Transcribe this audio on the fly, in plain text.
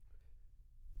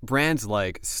Brands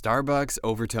like Starbucks,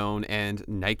 Overtone, and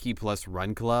Nike Plus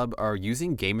Run Club are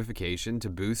using gamification to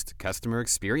boost customer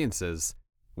experiences.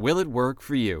 Will it work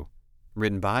for you?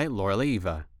 Written by Laura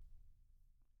Leiva.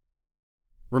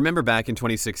 Remember back in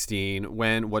 2016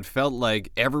 when what felt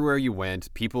like everywhere you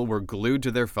went, people were glued to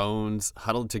their phones,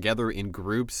 huddled together in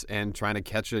groups, and trying to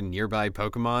catch a nearby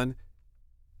Pokemon?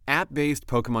 App-based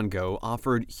Pokemon Go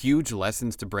offered huge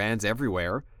lessons to brands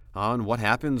everywhere on what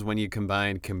happens when you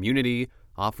combine community,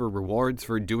 offer rewards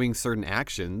for doing certain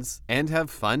actions, and have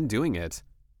fun doing it.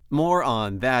 More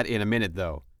on that in a minute,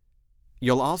 though.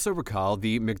 You'll also recall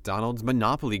the McDonald's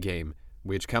Monopoly game,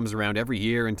 which comes around every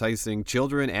year enticing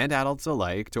children and adults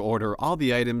alike to order all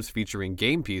the items featuring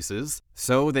game pieces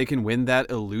so they can win that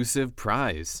elusive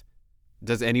prize.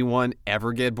 Does anyone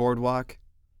ever get Boardwalk?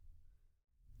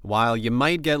 While you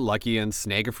might get lucky and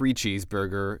snag a free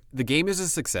cheeseburger, the game is a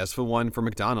successful one for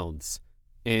McDonald's.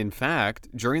 In fact,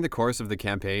 during the course of the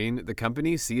campaign, the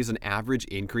company sees an average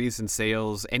increase in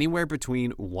sales anywhere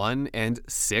between 1 and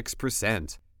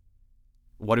 6%.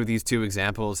 What do these two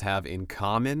examples have in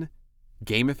common?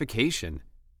 Gamification.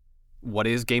 What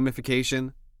is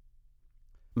gamification?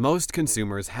 Most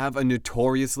consumers have a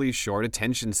notoriously short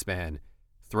attention span.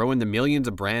 Throw in the millions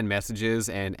of brand messages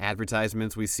and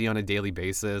advertisements we see on a daily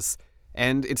basis,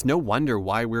 and it's no wonder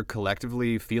why we're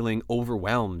collectively feeling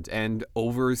overwhelmed and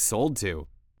oversold to.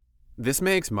 This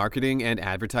makes marketing and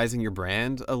advertising your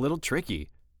brand a little tricky.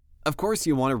 Of course,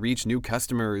 you want to reach new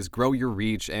customers, grow your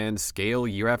reach, and scale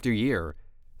year after year.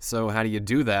 So how do you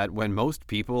do that when most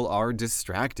people are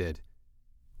distracted?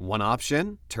 One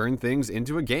option, turn things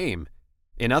into a game.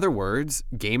 In other words,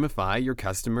 gamify your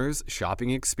customers' shopping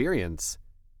experience.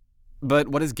 But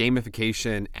what does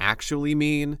gamification actually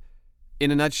mean? In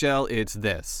a nutshell, it's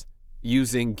this: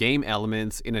 using game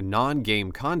elements in a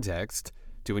non-game context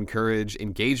to encourage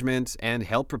engagement and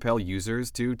help propel users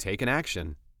to take an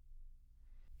action.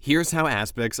 Here's how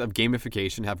aspects of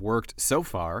gamification have worked so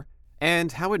far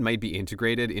and how it might be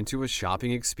integrated into a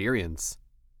shopping experience.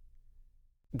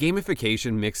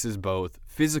 Gamification mixes both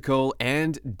physical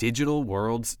and digital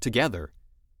worlds together.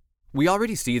 We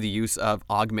already see the use of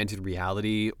augmented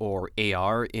reality, or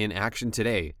AR, in action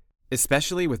today,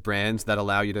 especially with brands that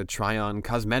allow you to try on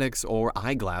cosmetics or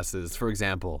eyeglasses, for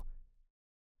example.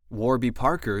 Warby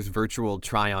Parker's virtual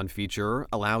try-on feature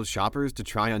allows shoppers to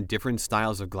try on different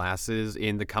styles of glasses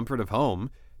in the comfort of home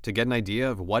to get an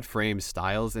idea of what frame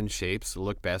styles and shapes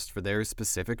look best for their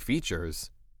specific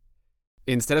features.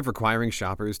 Instead of requiring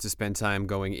shoppers to spend time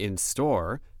going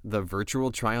in-store, the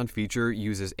virtual try-on feature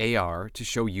uses AR to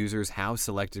show users how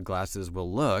selected glasses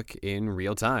will look in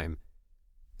real time.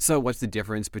 So what's the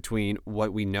difference between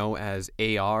what we know as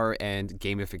AR and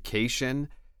gamification?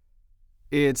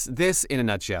 It's this in a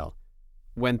nutshell.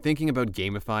 When thinking about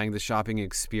gamifying the shopping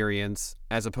experience,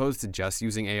 as opposed to just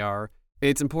using AR,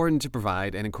 it's important to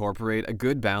provide and incorporate a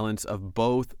good balance of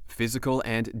both physical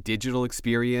and digital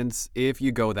experience if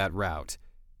you go that route.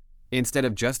 Instead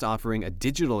of just offering a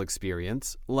digital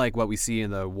experience, like what we see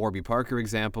in the Warby Parker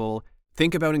example,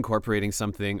 think about incorporating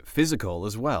something physical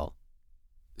as well.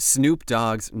 Snoop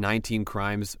Dogg's 19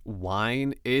 Crimes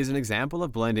wine is an example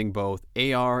of blending both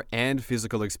AR and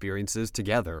physical experiences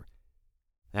together.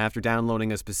 After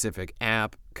downloading a specific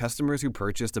app, customers who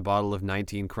purchased a bottle of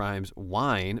 19 Crimes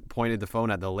wine pointed the phone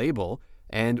at the label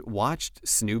and watched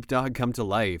Snoop Dogg come to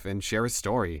life and share a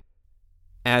story.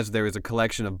 As there is a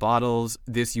collection of bottles,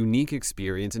 this unique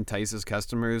experience entices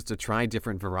customers to try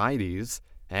different varieties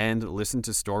and listen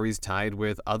to stories tied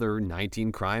with other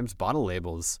 19 Crimes bottle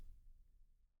labels.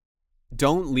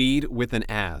 Don't lead with an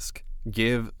ask.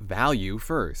 Give value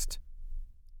first.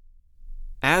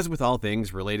 As with all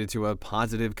things related to a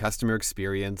positive customer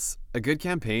experience, a good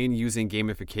campaign using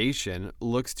gamification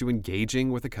looks to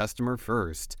engaging with the customer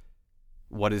first.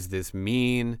 What does this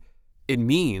mean? It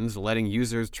means letting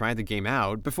users try the game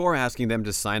out before asking them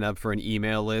to sign up for an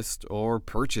email list or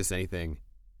purchase anything.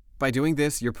 By doing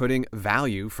this, you're putting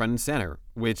value front and center,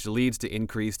 which leads to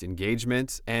increased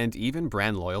engagement and even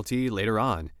brand loyalty later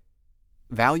on.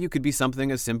 Value could be something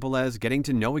as simple as getting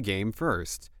to know a game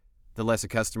first. The less a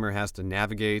customer has to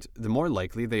navigate, the more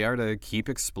likely they are to keep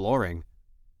exploring.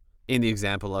 In the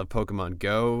example of Pokemon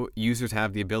Go, users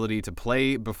have the ability to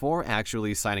play before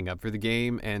actually signing up for the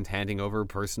game and handing over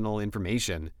personal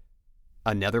information.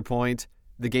 Another point,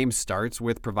 the game starts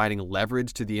with providing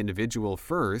leverage to the individual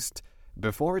first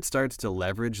before it starts to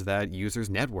leverage that user's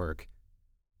network.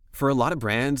 For a lot of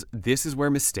brands, this is where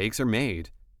mistakes are made.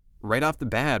 Right off the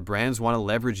bat, brands want to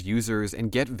leverage users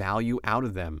and get value out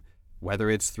of them, whether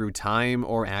it's through time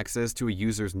or access to a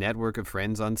user's network of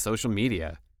friends on social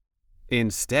media.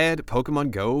 Instead,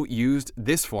 Pokemon Go used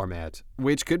this format,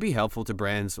 which could be helpful to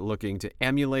brands looking to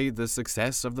emulate the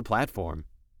success of the platform.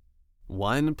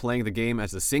 1. Playing the game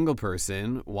as a single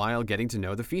person while getting to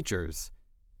know the features.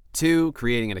 2.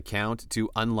 Creating an account to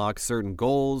unlock certain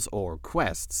goals or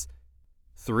quests.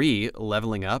 3.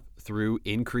 Leveling up through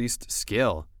increased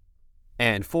skill.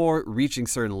 And 4. Reaching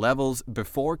certain levels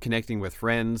before connecting with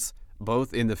friends,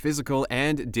 both in the physical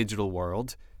and digital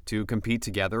world, to compete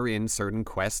together in certain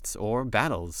quests or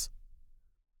battles.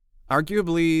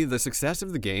 Arguably, the success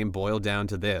of the game boiled down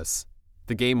to this.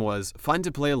 The game was fun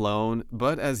to play alone,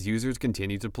 but as users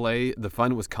continued to play, the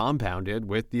fun was compounded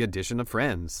with the addition of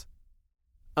friends.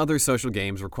 Other social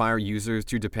games require users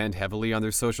to depend heavily on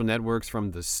their social networks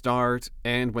from the start,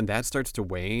 and when that starts to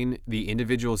wane, the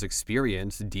individual's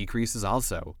experience decreases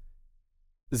also.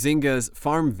 Zynga's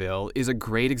Farmville is a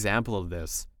great example of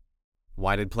this.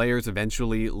 Why did players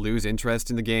eventually lose interest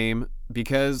in the game?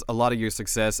 Because a lot of your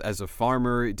success as a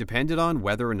farmer depended on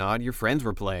whether or not your friends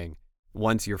were playing.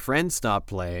 Once your friends stopped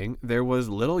playing, there was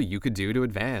little you could do to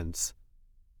advance.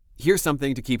 Here's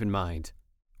something to keep in mind.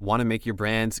 Want to make your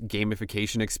brand's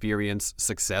gamification experience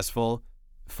successful?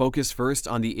 Focus first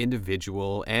on the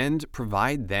individual and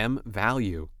provide them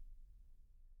value.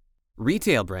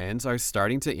 Retail brands are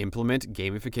starting to implement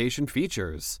gamification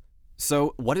features.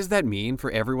 So, what does that mean for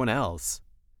everyone else?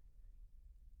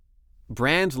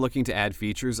 Brands looking to add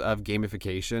features of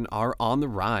gamification are on the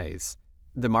rise.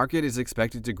 The market is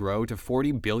expected to grow to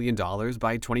 $40 billion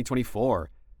by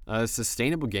 2024, a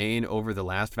sustainable gain over the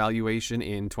last valuation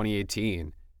in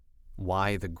 2018.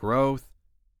 Why the growth?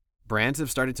 Brands have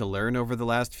started to learn over the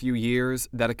last few years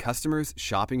that a customer's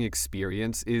shopping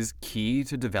experience is key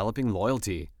to developing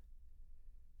loyalty.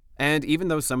 And even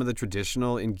though some of the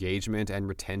traditional engagement and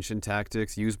retention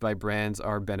tactics used by brands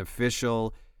are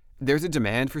beneficial, there's a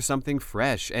demand for something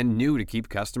fresh and new to keep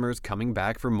customers coming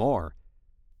back for more.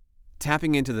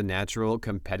 Tapping into the natural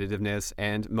competitiveness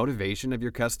and motivation of your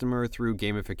customer through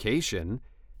gamification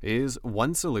is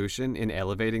one solution in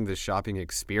elevating the shopping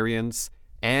experience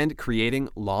and creating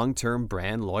long-term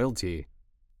brand loyalty.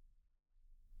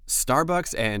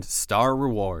 Starbucks and Star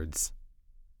Rewards.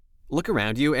 Look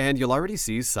around you and you'll already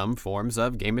see some forms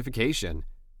of gamification.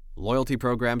 Loyalty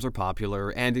programs are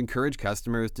popular and encourage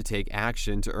customers to take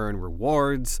action to earn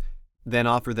rewards, then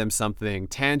offer them something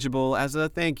tangible as a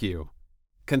thank you.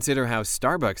 Consider how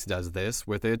Starbucks does this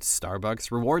with its Starbucks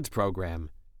Rewards program.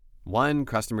 1.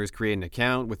 Customers create an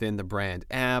account within the brand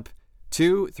app.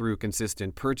 2. Through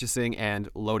consistent purchasing and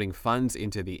loading funds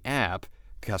into the app,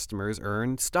 customers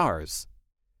earn stars.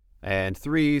 And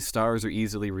 3. Stars are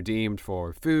easily redeemed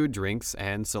for food, drinks,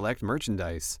 and select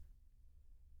merchandise.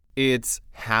 It's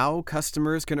how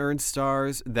customers can earn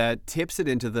stars that tips it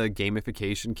into the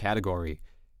gamification category.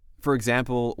 For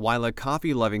example, while a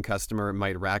coffee-loving customer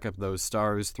might rack up those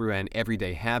stars through an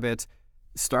everyday habit,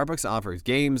 Starbucks offers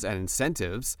games and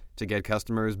incentives to get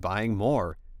customers buying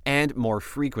more and more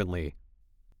frequently.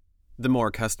 The more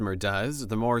a customer does,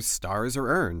 the more stars are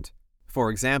earned. For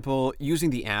example, using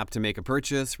the app to make a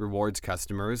purchase rewards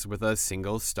customers with a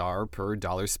single star per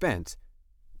dollar spent.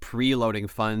 Preloading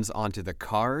funds onto the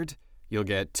card, you'll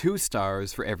get 2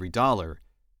 stars for every dollar.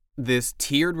 This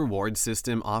tiered reward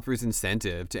system offers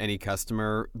incentive to any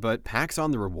customer, but packs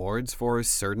on the rewards for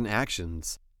certain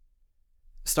actions.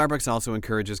 Starbucks also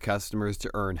encourages customers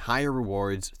to earn higher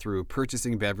rewards through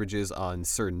purchasing beverages on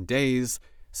certain days,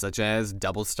 such as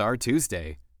Double Star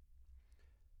Tuesday.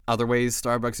 Other ways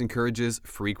Starbucks encourages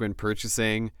frequent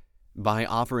purchasing by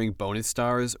offering bonus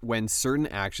stars when certain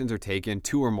actions are taken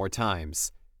 2 or more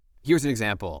times. Here's an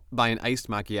example. Buy an iced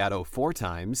macchiato 4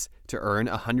 times to earn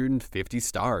 150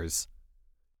 stars.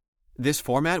 This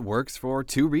format works for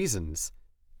 2 reasons.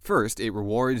 First, it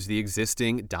rewards the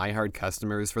existing diehard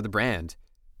customers for the brand.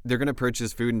 They're going to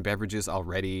purchase food and beverages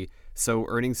already, so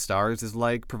earning stars is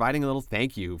like providing a little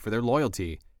thank you for their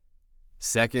loyalty.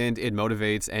 Second, it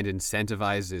motivates and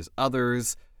incentivizes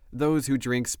others, those who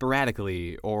drink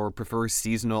sporadically or prefer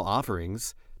seasonal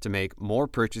offerings, to make more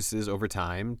purchases over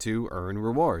time to earn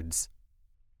rewards.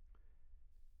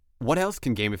 What else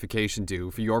can gamification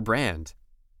do for your brand?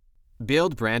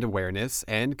 Build brand awareness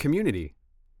and community.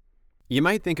 You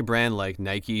might think a brand like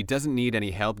Nike doesn't need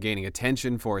any help gaining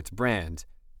attention for its brand,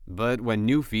 but when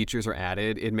new features are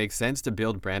added, it makes sense to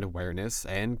build brand awareness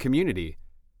and community.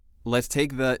 Let's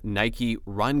take the Nike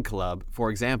Run Club, for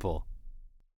example.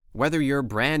 Whether you're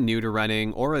brand new to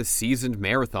running or a seasoned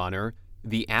marathoner,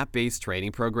 the app-based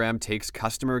training program takes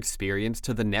customer experience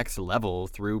to the next level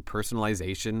through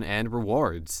personalization and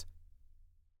rewards.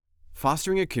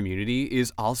 Fostering a community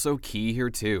is also key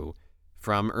here too.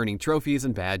 From earning trophies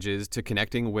and badges to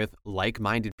connecting with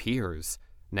like-minded peers,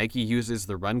 Nike uses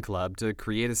the Run Club to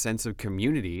create a sense of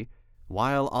community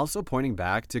while also pointing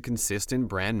back to consistent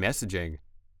brand messaging.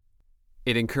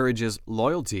 It encourages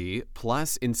loyalty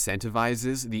plus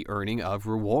incentivizes the earning of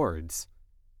rewards.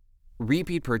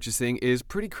 Repeat purchasing is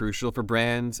pretty crucial for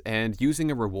brands, and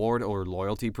using a reward or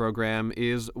loyalty program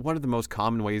is one of the most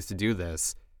common ways to do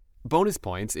this. Bonus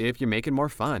points if you make it more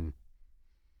fun.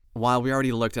 While we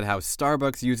already looked at how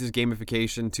Starbucks uses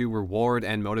gamification to reward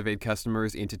and motivate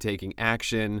customers into taking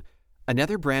action,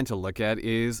 another brand to look at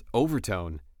is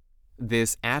Overtone.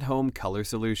 This at-home color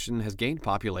solution has gained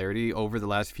popularity over the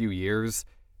last few years,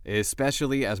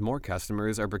 especially as more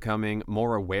customers are becoming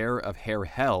more aware of hair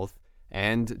health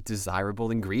and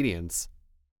desirable ingredients.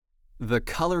 The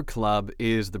Color Club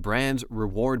is the brand's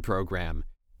reward program,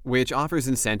 which offers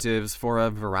incentives for a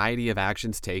variety of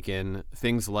actions taken,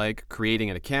 things like creating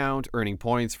an account, earning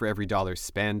points for every dollar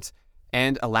spent,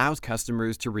 and allows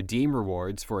customers to redeem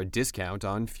rewards for a discount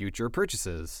on future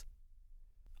purchases.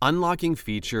 Unlocking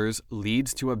features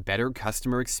leads to a better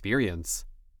customer experience.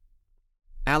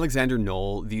 Alexander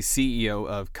Knoll, the CEO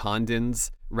of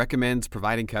Condens, recommends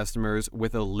providing customers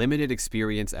with a limited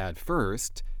experience at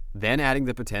first, then adding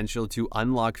the potential to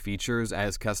unlock features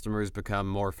as customers become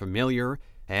more familiar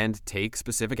and take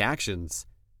specific actions.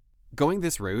 Going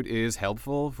this route is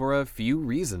helpful for a few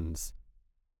reasons.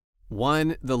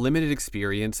 1. The limited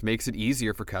experience makes it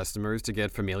easier for customers to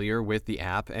get familiar with the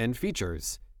app and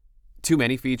features. Too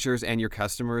many features and your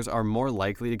customers are more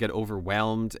likely to get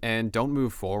overwhelmed and don't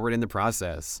move forward in the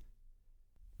process.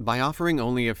 By offering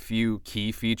only a few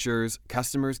key features,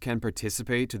 customers can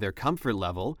participate to their comfort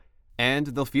level and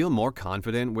they'll feel more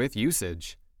confident with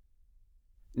usage.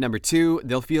 Number 2,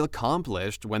 they'll feel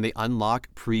accomplished when they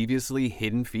unlock previously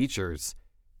hidden features.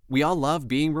 We all love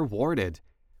being rewarded.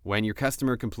 When your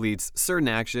customer completes certain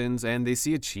actions and they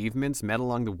see achievements met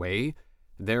along the way,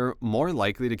 they're more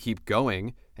likely to keep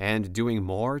going and doing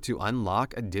more to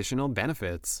unlock additional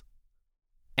benefits.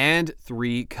 And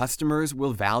 3, customers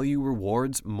will value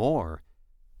rewards more.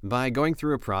 By going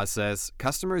through a process,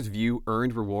 customers view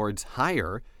earned rewards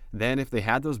higher than if they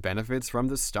had those benefits from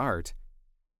the start.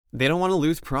 They don't want to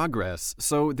lose progress,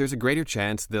 so there's a greater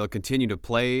chance they'll continue to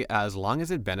play as long as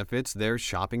it benefits their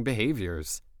shopping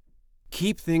behaviors.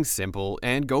 Keep things simple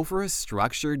and go for a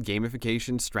structured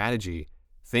gamification strategy.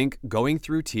 Think going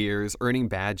through tiers, earning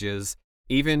badges,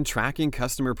 even tracking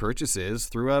customer purchases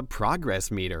through a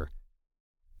progress meter.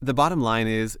 The bottom line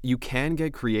is you can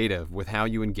get creative with how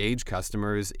you engage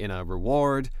customers in a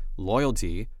reward,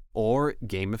 loyalty, or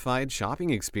gamified shopping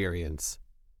experience.